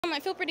I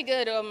feel pretty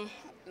good. It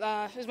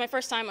was my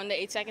first time on the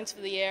 8 seconds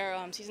for the year,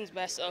 season's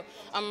best, so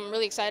I'm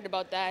really excited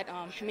about that.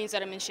 It means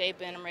that I'm in shape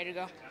and I'm ready to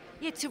go.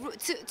 Yeah,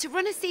 to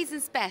run a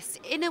season's best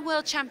in a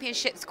World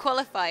Championships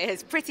qualifier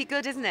is pretty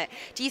good, isn't it?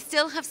 Do you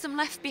still have some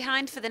left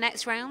behind for the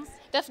next rounds?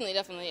 Definitely,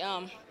 definitely.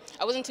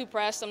 I wasn't too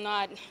pressed. I'm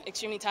not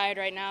extremely tired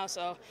right now,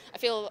 so I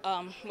feel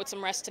with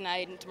some rest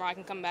tonight and tomorrow I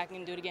can come back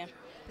and do it again.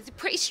 There's a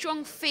pretty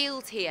strong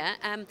field here,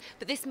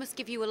 but this must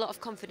give you a lot of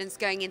confidence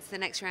going into the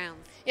next round.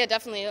 Yeah,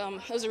 definitely.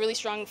 It was a really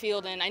strong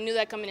field, and I knew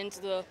that coming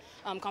into the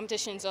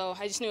competition, so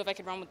I just knew if I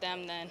could run with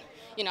them, then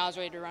I was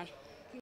ready to run.